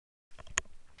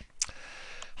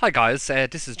Hi guys,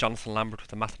 this is Jonathan Lambert with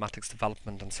the Mathematics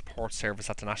Development and Support Service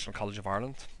at the National College of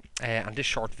Ireland. And this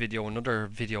short video, another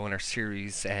video in our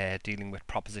series dealing with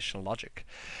propositional logic,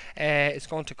 is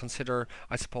going to consider,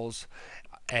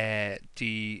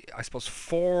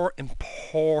 four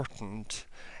important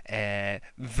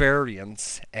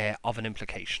variants of an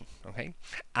implication, okay,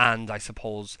 and I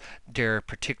suppose their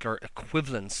particular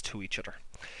equivalents to each other.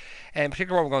 In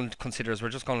particular, what we're going to consider is we're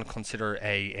just going to consider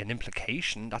an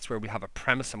implication. That's where we have a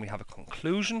premise and we have a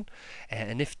conclusion,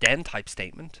 an if-then type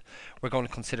statement. We're going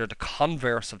to consider the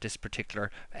converse of this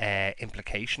particular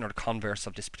implication, or the converse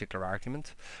of this particular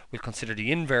argument. We'll consider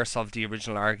the inverse of the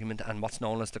original argument and what's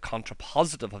known as the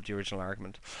contrapositive of the original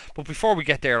argument. But before we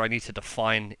get there, I need to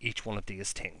define each one of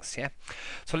these things. Yeah.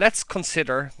 So let's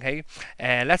consider. Okay.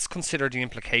 Let's consider the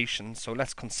implication. So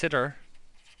let's consider.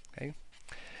 Okay.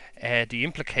 The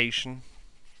implication,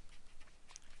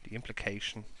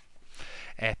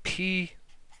 P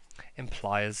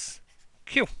implies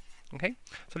Q. Okay,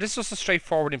 so this is just a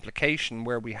straightforward implication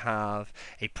where we have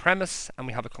a premise and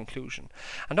we have a conclusion.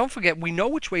 And don't forget, we know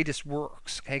which way this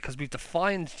works, okay, because we've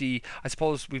defined the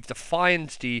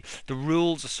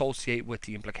rules associated with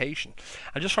the implication.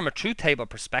 And just from a truth table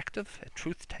perspective,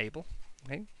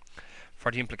 okay,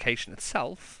 for the implication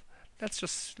itself. Let's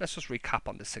just recap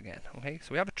on this again. Okay,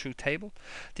 so we have a truth table.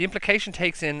 The implication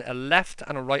takes in a left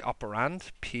and a right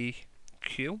operand, P,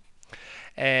 Q.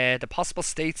 The possible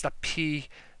states that P,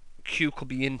 Q could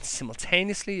be in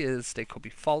simultaneously is they could be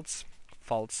false,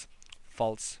 false,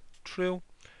 false, true,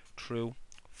 true,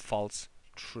 false,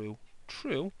 true,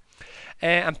 true.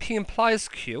 And P implies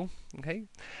Q. Okay,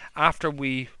 after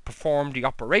we perform the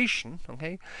operation,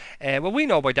 okay, well, we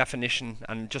know by definition,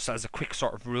 and just as a quick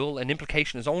sort of rule, an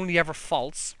implication is only ever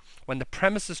false when the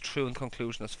premise is true and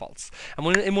conclusion is false.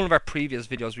 And in one of our previous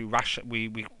videos,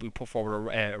 we put forward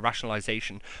a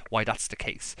rationalization why that's the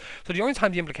case. So the only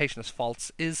time the implication is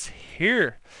false is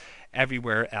here.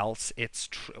 Everywhere else, it's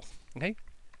true. Okay.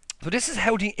 So this is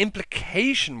how the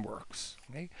implication works.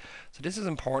 Okay, so this is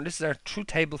important. This is our truth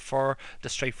table for the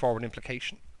straightforward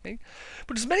implication. Okay?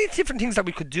 But there's many different things that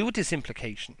we could do with this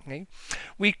implication. Okay?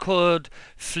 We could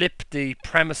flip the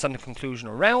premise and the conclusion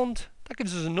around. That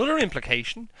gives us another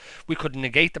implication. We could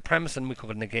negate the premise and we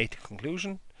could negate the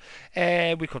conclusion.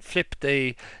 We could flip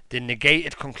the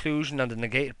negated conclusion and the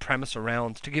negated premise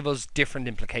around to give us different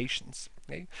implications.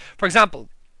 Okay? For example,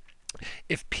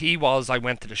 if P was I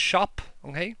went to the shop,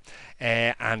 okay,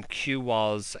 and Q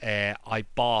was I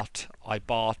bought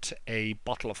a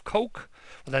bottle of Coke,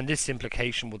 well, then this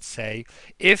implication would say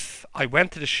if I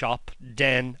went to the shop,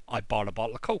 then I bought a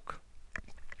bottle of Coke.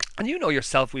 And you know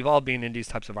yourself, we've all been in these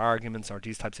types of arguments or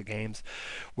these types of games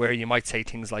where you might say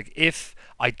things like, if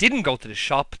I didn't go to the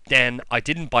shop, then I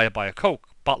didn't buy a bottle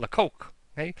of Coke.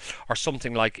 Okay? Or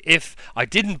something like, if I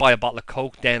didn't buy a bottle of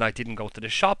Coke, then I didn't go to the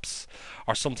shops.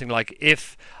 Or something like,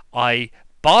 if I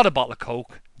bought a bottle of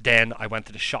Coke, then I went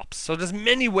to the shops. So there's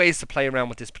many ways to play around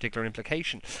with this particular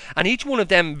implication. And each one of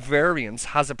them variants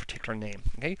has a particular name.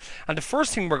 Okay? And the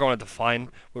first thing we're going to define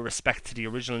with respect to the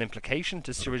original implication,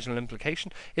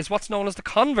 is what's known as the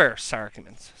converse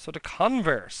argument. So the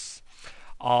converse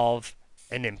of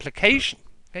an implication.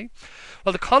 Okay?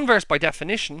 Well, the converse by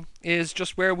definition is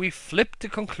just where we flip the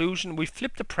conclusion, we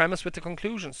flip the premise with the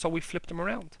conclusion, so we flip them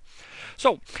around.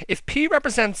 So if P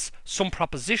represents some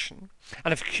proposition,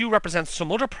 and if Q represents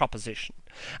some other proposition,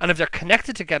 and if they're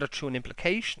connected together through an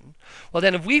implication, well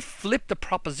then if we flip the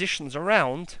propositions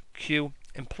around, Q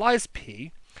implies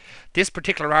P, this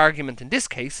particular argument in this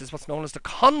case is what's known as the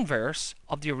converse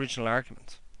of the original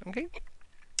argument. Okay?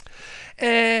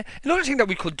 Another thing that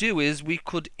we could do is we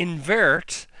could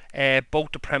invert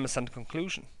both the premise and the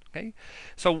conclusion. Okay,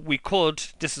 so we could.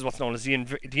 This is what's known as the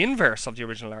inverse of the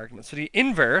original argument. So the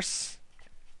inverse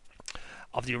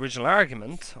of the original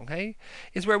argument, okay,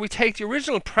 is where we take the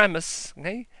original premise,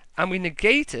 okay, and we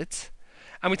negate it,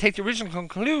 and we take the original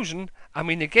conclusion and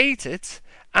we negate it,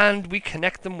 and we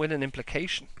connect them with an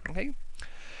implication. Okay,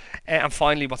 and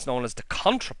finally, what's known as the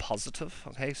contrapositive.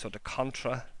 Okay, so the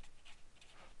contrapositive,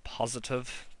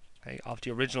 okay, of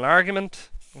the original argument,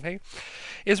 okay,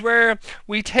 is where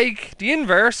we take the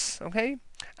inverse, okay,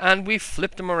 and we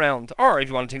flip them around. Or if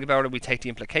you want to think about it, we take the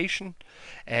implication,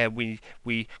 we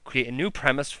create a new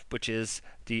premise, which is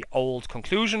the old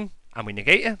conclusion, and we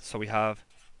negate it. So we have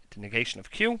the negation of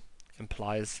Q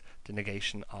implies the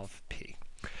negation of P.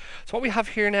 So what we have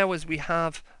here now is we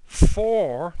have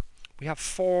four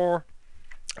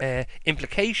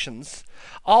implications,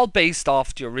 all based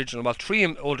off the original. Well, three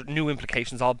new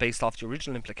implications, all based off the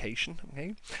original implication.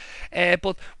 Okay,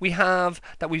 but we have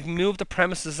that we've moved the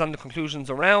premises and the conclusions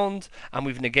around, and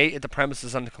we've negated the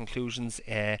premises and the conclusions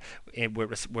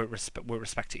with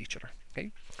respect to each other.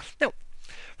 Okay, now.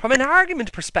 From an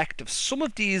argument perspective, some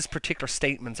of these particular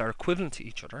statements are equivalent to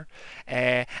each other,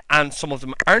 and some of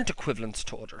them aren't equivalent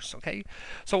to others. Okay,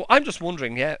 so I'm just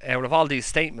wondering, out of all these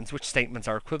statements, which statements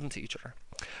are equivalent to each other?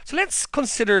 So let's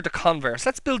consider the converse.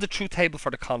 Let's build a truth table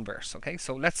for the converse. Okay,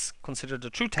 so let's consider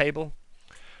the truth table.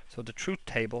 So the truth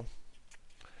table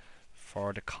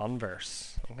for the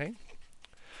converse. Okay,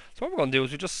 so what we're going to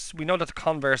do is we know that the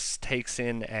converse takes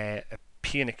in a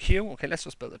P and a Q. Okay, let's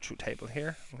just build a truth table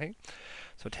here. Okay.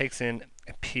 So it takes in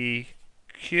a P,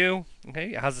 Q.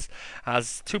 Okay, it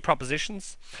has two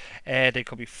propositions. They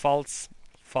could be false,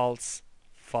 false,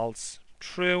 false,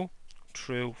 true,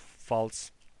 true, false,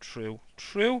 true,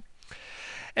 true.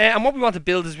 And what we want to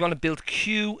build is we want to build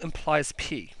Q implies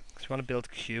P. So we want to build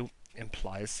Q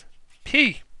implies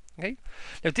P. Okay.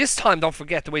 Now this time, don't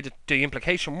forget the way that the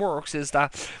implication works is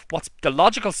that what's the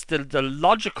logical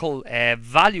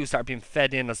values that are being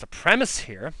fed in as the premise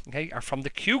here, okay, are from the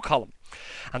Q column,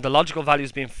 and the logical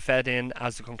values being fed in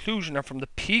as the conclusion are from the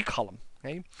P column.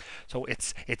 Okay, so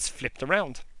it's flipped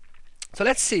around. So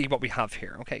let's see what we have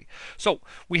here. Okay, so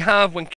we have when